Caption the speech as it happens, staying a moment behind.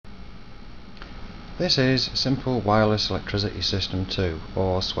This is Simple Wireless Electricity System 2,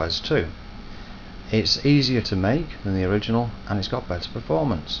 or SWES 2. It's easier to make than the original and it's got better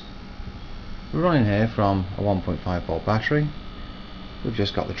performance. We're running here from a 1.5 volt battery. We've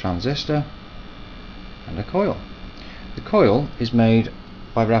just got the transistor and a coil. The coil is made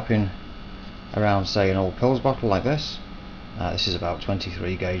by wrapping around, say, an old pills bottle like this. This is about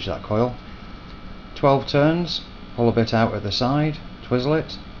 23 gauge, that coil. 12 turns, pull a bit out at the side, twizzle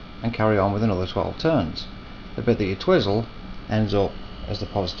it, and carry on with another 12 turns. The bit that you twizzle ends up as the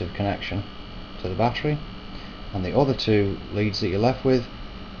positive connection to the battery, and the other two leads that you're left with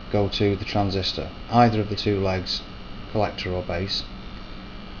go to the transistor, either of the two legs, collector or base.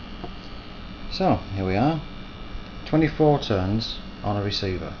 So here we are, 24 turns on a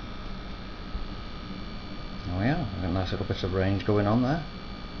receiver. There we are, we've got a nice little bit of range going on there.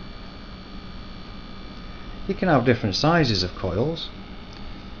 You can have different sizes of coils.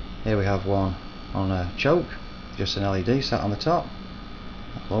 Here we have one on a choke, just an LED sat on the top.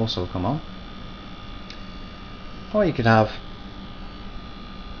 That will also come on. Or you could have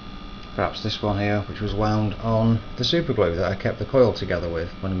perhaps this one here, which was wound on the super glue that I kept the coil together with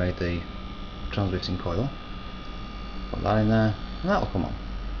when I made the transmitting coil. Put that in there and that will come on.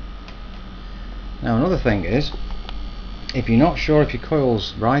 Now another thing is, if you're not sure if your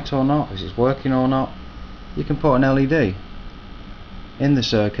coil's right or not, if it's working or not, you can put an LED in the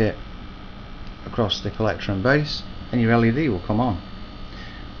circuit across the collector and base and your LED will come on.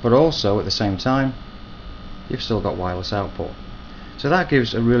 But also at the same time you've still got wireless output. So that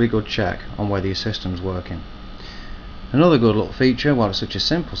gives a really good check on whether your system's working. Another good little feature, while it's such a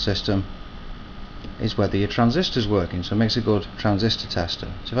simple system, is whether your transistor's working, so it makes a good transistor tester.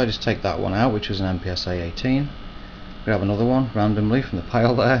 So if I just take that one out, which was an MPSA 18, grab another one randomly from the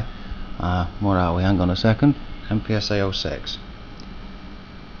pile there. What are we? Hang on a second. MPSA 06.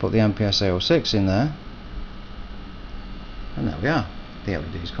 Put the MPSA 06 in there, and there we are. The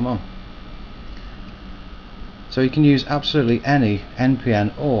LEDs come on. So you can use absolutely any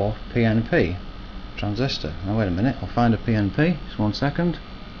NPN or PNP transistor. Now wait a minute, I'll find a PNP. Just 1 second.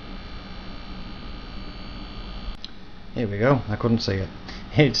 Here we go. I couldn't see it.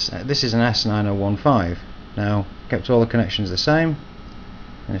 This is an S9015. Now kept all the connections the same,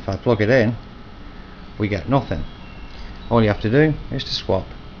 and if I plug it in, we get nothing. All you have to do is to swap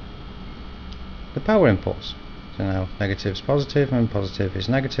the power inputs. So now negative is positive and positive is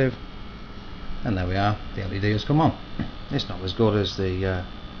negative, and there we are, the LED has come on. It's not as good as the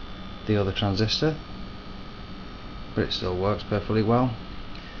other transistor, but it still works perfectly well.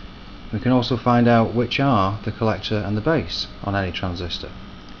 We can also find out which are the collector and the base on any transistor,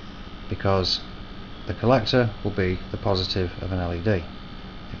 because the collector will be the positive of an LED.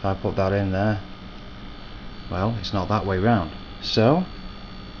 If I put that in there, well, it's not that way round. So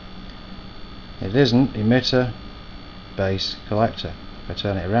it isn't emitter, base, collector. If I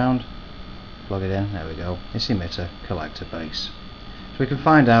turn it around, plug it in, there we go, it's emitter, collector, base. So we can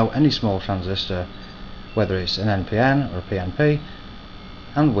find out any small transistor, whether it's an NPN or a PNP,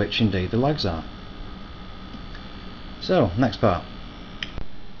 and which indeed the legs are. So, next part.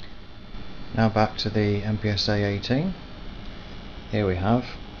 Now back to the MPSA 18. Here we have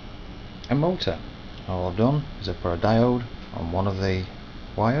a motor. All I've done is I've put a diode on one of the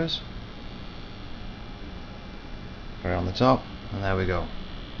wires, put it on the top, and there we go,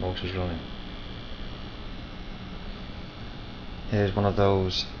 motor's running. Here's one of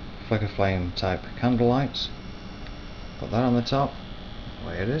those flicker flame type candle lights, put that on the top.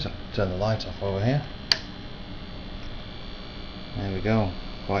 There it is. I'll turn the light off over here. There we go,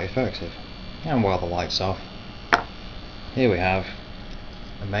 quite effective. And while the light's off, here we have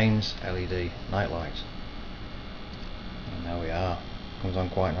the mains LED night light, and there we are, comes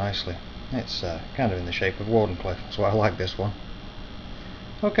on quite nicely. It's kind of in the shape of Wardenclyffe, so I like this one.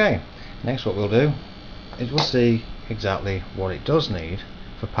 Okay, next what we'll do is we'll see exactly what it does need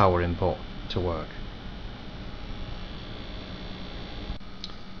for power input to work.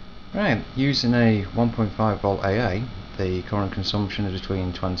 Right, using a 1.5 volt AA, the current consumption is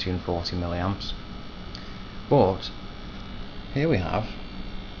between 20 and 40 milliamps. But here we have,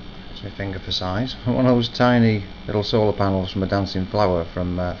 it's my finger for size, one of those tiny little solar panels from a dancing flower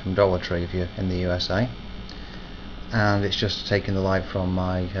from Dollar Tree if you're in the USA. And it's just taking the light from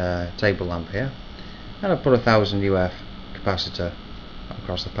my table lamp here, and I've put a 1000 UF capacitor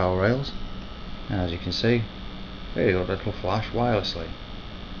across the power rails, and as you can see, very good little flash wirelessly.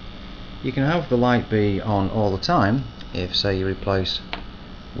 You can have the light be on all the time if, say, you replace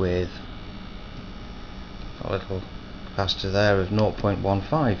with a little capacitor there of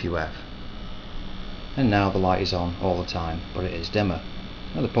 0.15 UF, and now the light is on all the time, but it is dimmer.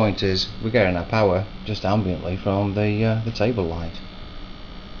 Now the point is, we're getting our power just ambiently from the table light.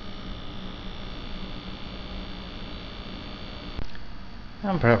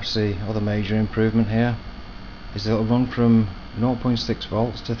 And perhaps the other major improvement here is that it'll run from 0.6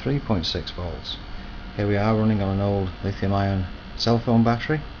 volts to 3.6 volts. Here we are running on an old lithium ion cell phone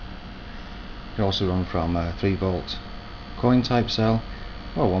battery. You can also run from a 3 volt coin type cell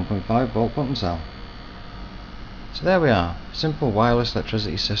or a 1.5 volt button cell. So there we are, simple wireless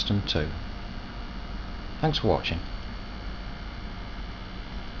electricity system 2. Thanks for watching.